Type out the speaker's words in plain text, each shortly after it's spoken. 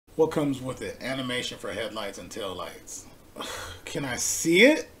What comes with it? Animation for headlights and taillights. Can I see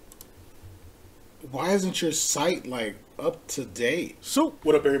it? Why isn't your site like up to date? Soup.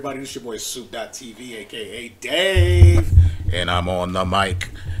 What up, everybody? This your boy Soup.tv, aka Dave, and I'm on the mic.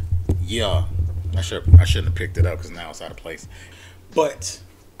 Yeah, I shouldn't have picked it up because now it's out of place. But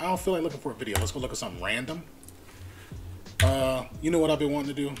I don't feel like looking for a video. Let's go look at something random. You know what I've been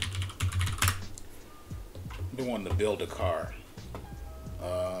wanting to do? I've been wanting to build a car.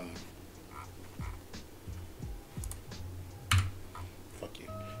 Fuck you.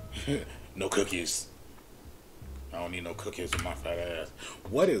 No cookies. I don't need no cookies in my fat ass.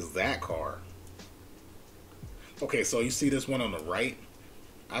 What is that car? Okay, so you see this one on the right?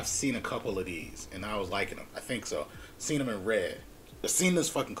 I've seen a couple of these, and I was liking them. I think so. Seen them in red. I've seen this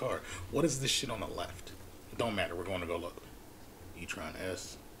fucking car. What is this shit on the left? It don't matter. We're going to go look. E-Tron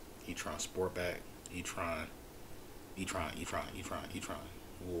S, E-Tron Sportback, E-Tron.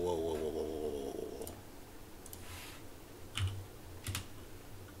 Whoa.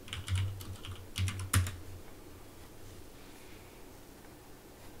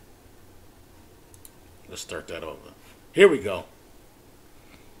 Let's start that over. Here we go.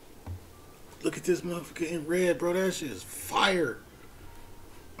 Look at this motherfucker in red, bro. That shit is fire.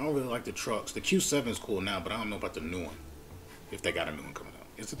 I don't really like the trucks. The Q7 is cool now, but I don't know about the new one. If they got a new one coming out.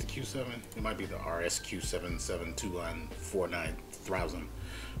 Is it the Q7? It might be the RSQ772493000.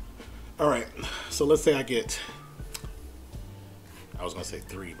 Alright, so let's say I get, I was gonna say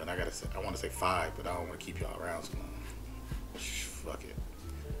 3, but I want to say 5, but I don't want to keep y'all around so long. Fuck it.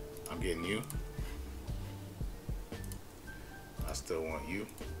 I'm getting you. I still want you.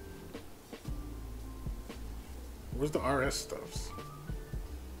 Where's the RS stuffs?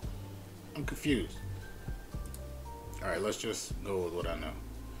 I'm confused. Alright, let's just go with what I know.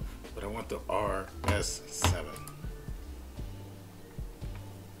 But I want the RS7.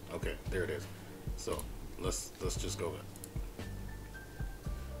 Okay, there it is. So let's just go with it.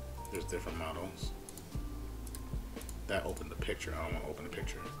 There's different models. That opened the picture. I don't want to open the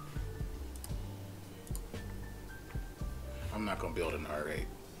picture. I'm not gonna build an R8.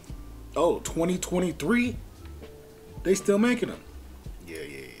 Oh, 2023? They still making them. Yeah.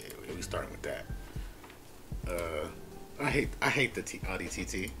 We starting with that. I hate the Audi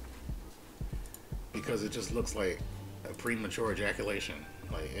TT because it just looks like a premature ejaculation.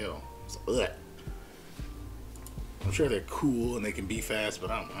 Like, ew. Ugh. I'm sure they're cool and they can be fast,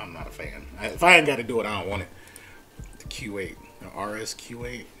 but I'm not a fan. If I ain't got to do it, I don't want it. The Q8, the RS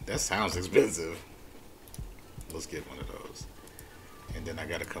Q8, that sounds expensive. Let's get one of those. And then I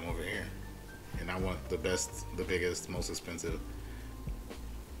got to come over here. And I want the best, the biggest, most expensive.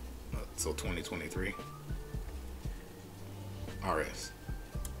 So 2023 RS.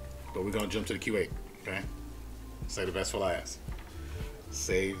 But we're going to jump to the Q8, okay? Say the best for last.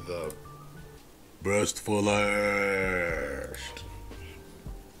 Save the best for last.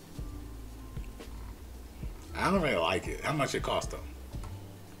 I don't really like it. How much it cost though?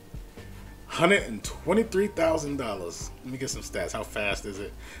 $123,000. Let me get some stats. How fast is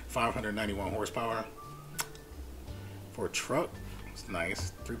it? 591 horsepower. For a truck, it's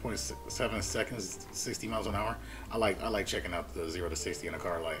nice. 3.7 seconds, 60 miles an hour. I like checking out the 0 to 60 in a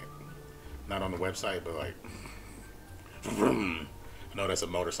car, like not on the website, but like I know that's a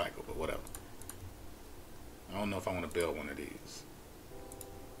motorcycle, but whatever. I don't know if I want to build one of these.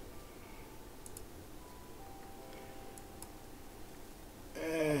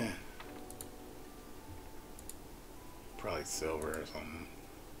 Probably silver or something.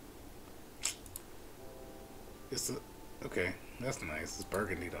 Okay, that's nice. It's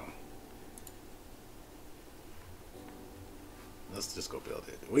burgundy though. Let's just go build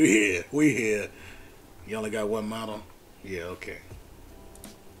it. We here. You only got one model? Yeah, okay.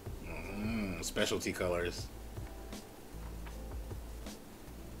 Specialty colors.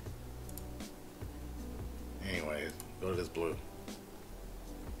 Anyways, go to this blue.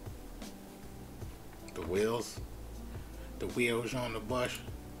 The wheels on the bus.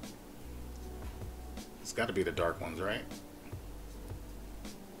 It's got to be the dark ones, right?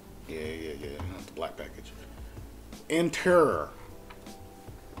 Yeah. Not the black package. Enter.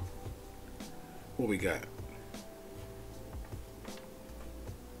 What we got?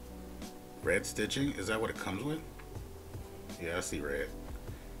 Red stitching? Is that what it comes with? Yeah, I see red.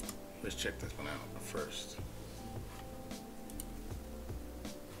 Let's check this one out first.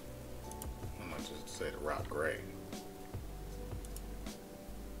 I'm gonna just say the rock gray.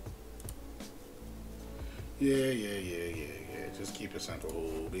 Yeah. Just keep it simple,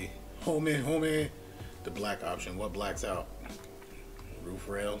 homie. The black option. What blacks out? Roof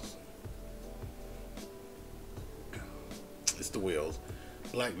rails. It's the wheels.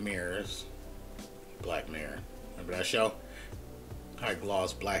 Black mirrors. Black mirror. Remember that show? High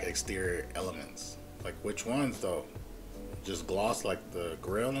gloss black exterior elements. Like which ones though? Just gloss like the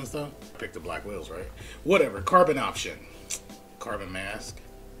grill and stuff? Pick the black wheels, right? Whatever. Carbon option. Carbon mask.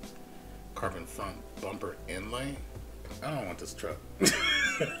 Carbon front bumper inlay. I don't want this truck.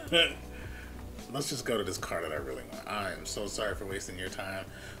 Let's just go to this car that I really want. I am so sorry for wasting your time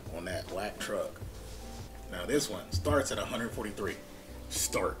on that black truck. Now this one starts at 143.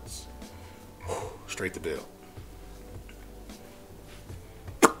 Starts. Straight to build.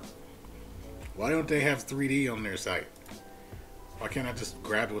 Why don't they have 3D on their site? Why can't I just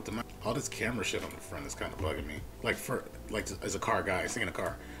grab it with the mouse? All this camera shit on the front is kind of bugging me. Like as a car guy, seeing a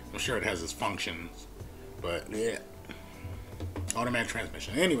car, I'm sure it has its functions, but yeah. Automatic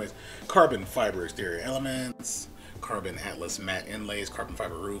transmission. Anyways, carbon fiber exterior elements, carbon atlas matte inlays, carbon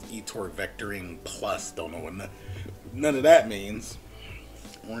fiber roof, e-torque vectoring plus. Don't know what none of that means.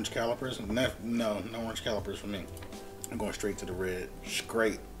 Orange calipers? No orange calipers for me. I'm going straight to the red.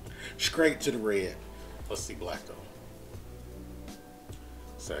 Straight to the red. Let's see black though.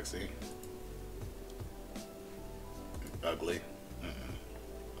 Sexy. Ugly.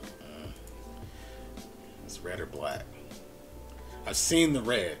 It's red or black. I've seen the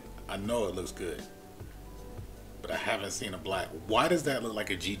red. I know it looks good. But I haven't seen a black. Why does that look like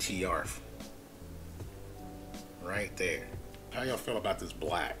a GTR? Right there. How y'all feel about this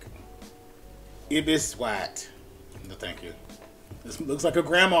black? Ibis white. No, thank you. This looks like a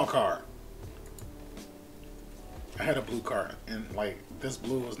grandma car. I had a blue car and like this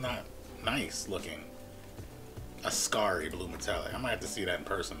blue was not nice looking. A scary blue metallic. I might have to see that in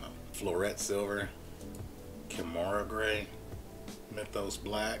person though. Floret silver. Kimura gray. Mythos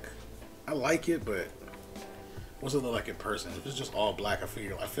black. I like it, but what's it look like in person? If it's just all black, I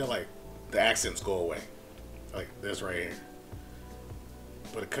feel like the accents go away. Like this right here.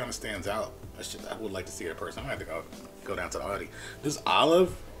 But it kind of stands out. I would like to see it in person. I might have to go down to the Audi. This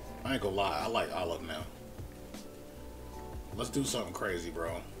olive, I ain't gonna lie, I like olive now. Let's do something crazy,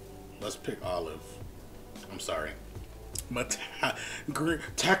 bro. Let's pick olive. I'm sorry.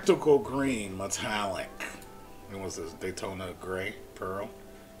 Tactical green metallic. And what's this? Daytona gray pearl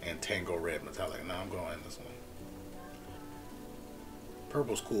and Tango red metallic. Now I'm going this one.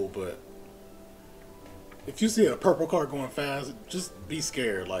 Purple's cool, but if you see a purple car going fast, just be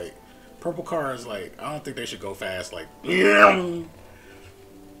scared. Like purple cars, like I don't think they should go fast. Like I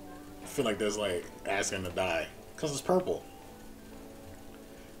feel like that's like asking to die because it's purple.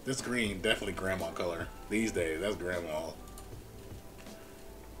 This green, definitely grandma color. These days, that's grandma.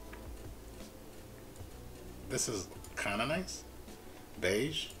 This is kind of nice.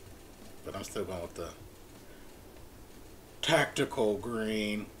 Beige. But I'm still going with the tactical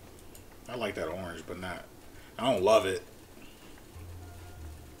green. I like that orange, but not. I don't love it.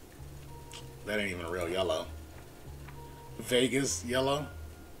 That ain't even a real yellow. Vegas yellow?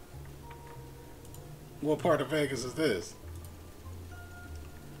 What part of Vegas is this?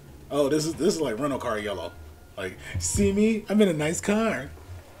 Oh, this is like rental car yellow. Like, see me? I'm in a nice car.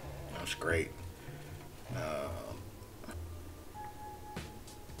 That's great.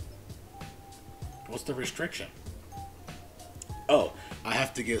 What's the restriction? Oh, I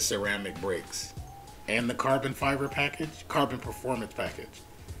have to get ceramic brakes and the carbon fiber package, carbon performance package.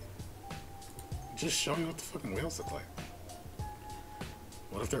 Just show me what the fucking wheels look like.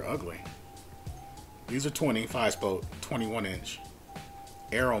 What if they're ugly? These are 5-spoke, 21-inch.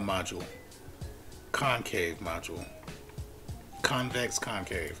 Aero module, concave module, convex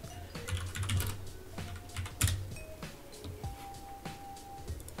concave.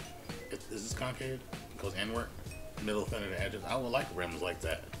 Is this concave? It goes inward, middle thin of the edges. I would like rims like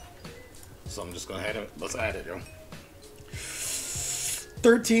that. So I'm just gonna add it. Let's add it, yo.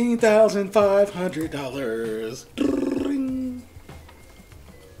 $13,500.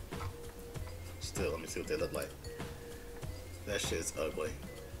 Still, let me see what they look like. That shit's ugly.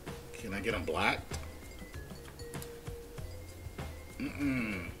 Can I get them blacked? Yeah,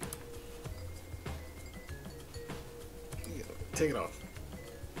 take it off.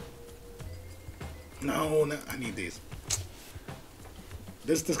 No, I need these.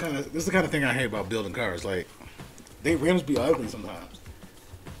 This is the kind of thing I hate about building cars. Like, they rims be ugly sometimes.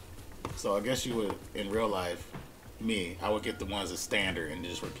 So I guess you would, in real life, I would get the ones that's standard and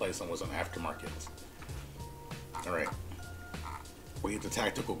just replace them with some aftermarkets. All right. We get the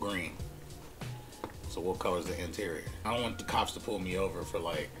tactical green. So what color is the interior? I don't want the cops to pull me over for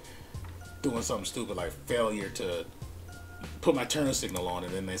like doing something stupid like failure to put my turn signal on,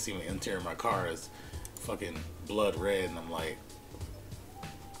 and then they see the interior of my car is fucking blood red, and I'm like,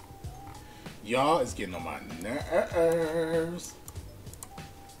 y'all is getting on my nerves.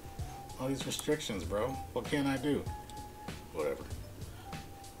 All these restrictions, bro. What can I do? Whatever.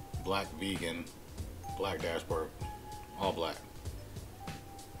 Black vegan, black dashboard, all black.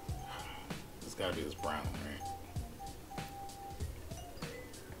 It's gotta be this brown, right?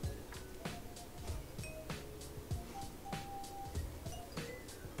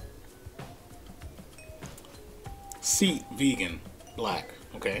 Seat vegan, black.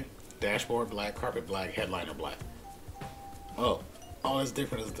 Okay. Dashboard black, carpet black, headliner black. Oh, all that's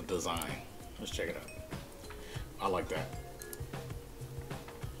different is the design. Let's check it out. I like that.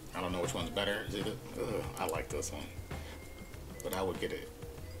 I don't know which one's better. Is it? I like this one, but I would get it.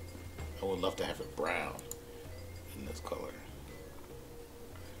 I would love to have it brown in this color.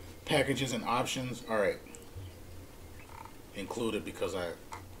 Packages and options. All right, included because I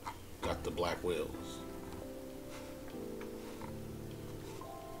got the black wheels.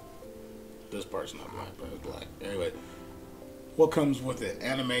 This part's not black, but it's black. Anyway, what comes with it?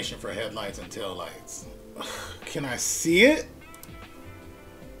 Animation for headlights and tail lights. Can I see it?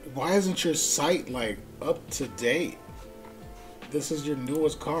 Why isn't your site like up to date? This is your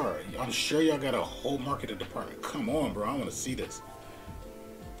newest car. I'm sure y'all got a whole marketing department. Come on, bro. I want to see this.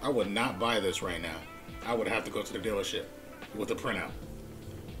 I would not buy this right now. I would have to go to the dealership with the printout.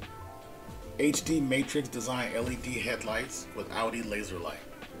 HD matrix design LED headlights with Audi laser light.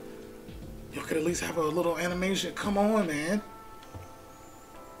 You could at least have a little animation. Come on, man.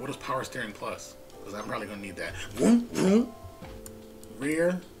 What is power steering plus? Because I'm probably gonna need that. Vroom, vroom.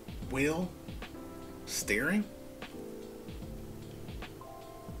 Rear wheel steering.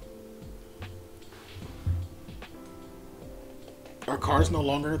 Are cars no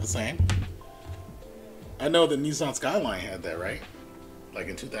longer the same? I know the Nissan Skyline had that, right? Like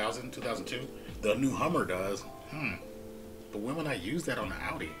in 2000, 2002. The new Hummer does. But when would I use that on the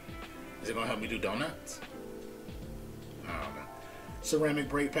Audi? Is it gonna help me do donuts? I don't know. Ceramic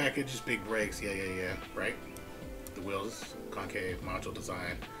brake package, big brakes, yeah, right? The wheels, concave module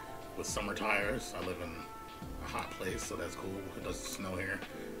design with summer tires. I live in a hot place, so that's cool. It doesn't snow here.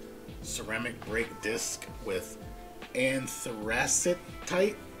 Ceramic brake disc with anthracite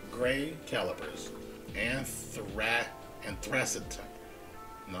gray calipers. Anthracite.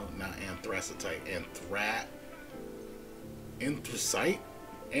 No, not anthracite. Anthracite.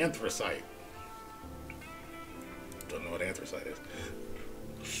 Don't know what anthracite is.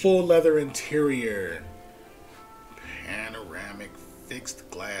 Full leather interior. Panoramic fixed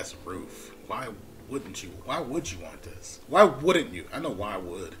glass roof. Why wouldn't you? Why would you want this? Why wouldn't you? I know why I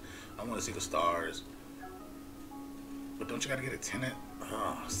would. I want to see the stars. But don't you gotta get a tenant?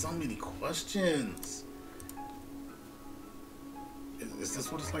 Oh, so many questions. Is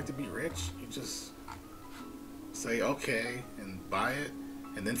this what it's like to be rich? You just say okay and buy it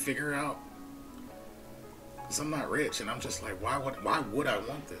and then figure out. Because I'm not rich and I'm just like, why would I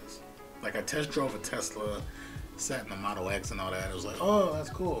want this? Like I test drove a Tesla, sat in the Model X and all that. It was like, oh, that's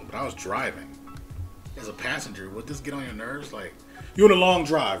cool. But I was driving. As a passenger, would this get on your nerves? Like, you're on a long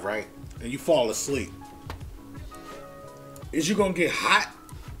drive, right? And you fall asleep. Is you gonna get hot?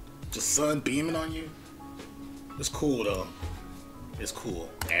 Just sun beaming on you? It's cool though. It's cool.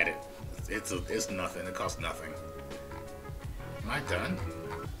 Add it. It's nothing. It costs nothing. Am I done?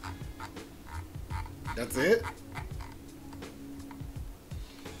 That's it?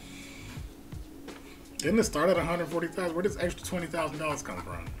 Didn't it start at $140,000? Where does extra $20,000 come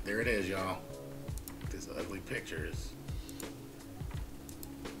from? There it is, y'all. These ugly pictures.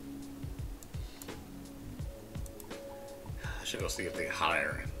 I should go see if they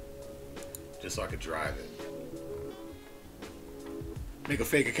hiring, just so I could drive it. Make a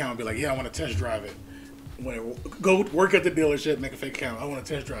fake account and be like, yeah, I want to test drive it. Go work at the dealership, make a fake account. I want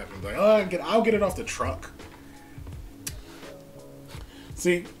to test drive it. I'm like, oh, I'll get it off the truck.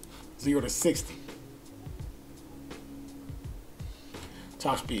 See, 0 to 60.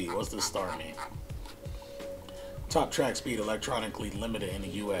 Top speed. What's this star mean? Top track speed electronically limited in the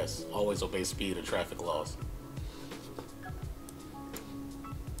U.S. Always obey speed or traffic laws.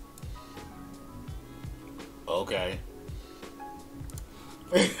 Okay.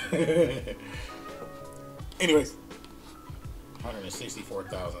 Anyways,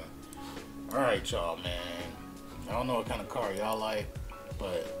 164,000. All right, y'all, man. I don't know what kind of car y'all like,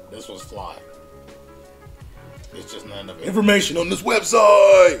 but this was fly. It's just not enough information on this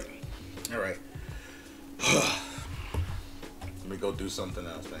website. All right. Let me go do something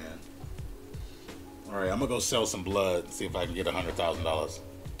else, man. All right, I'm gonna go sell some blood and see if I can get $100,000.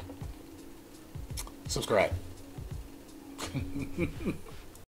 Subscribe.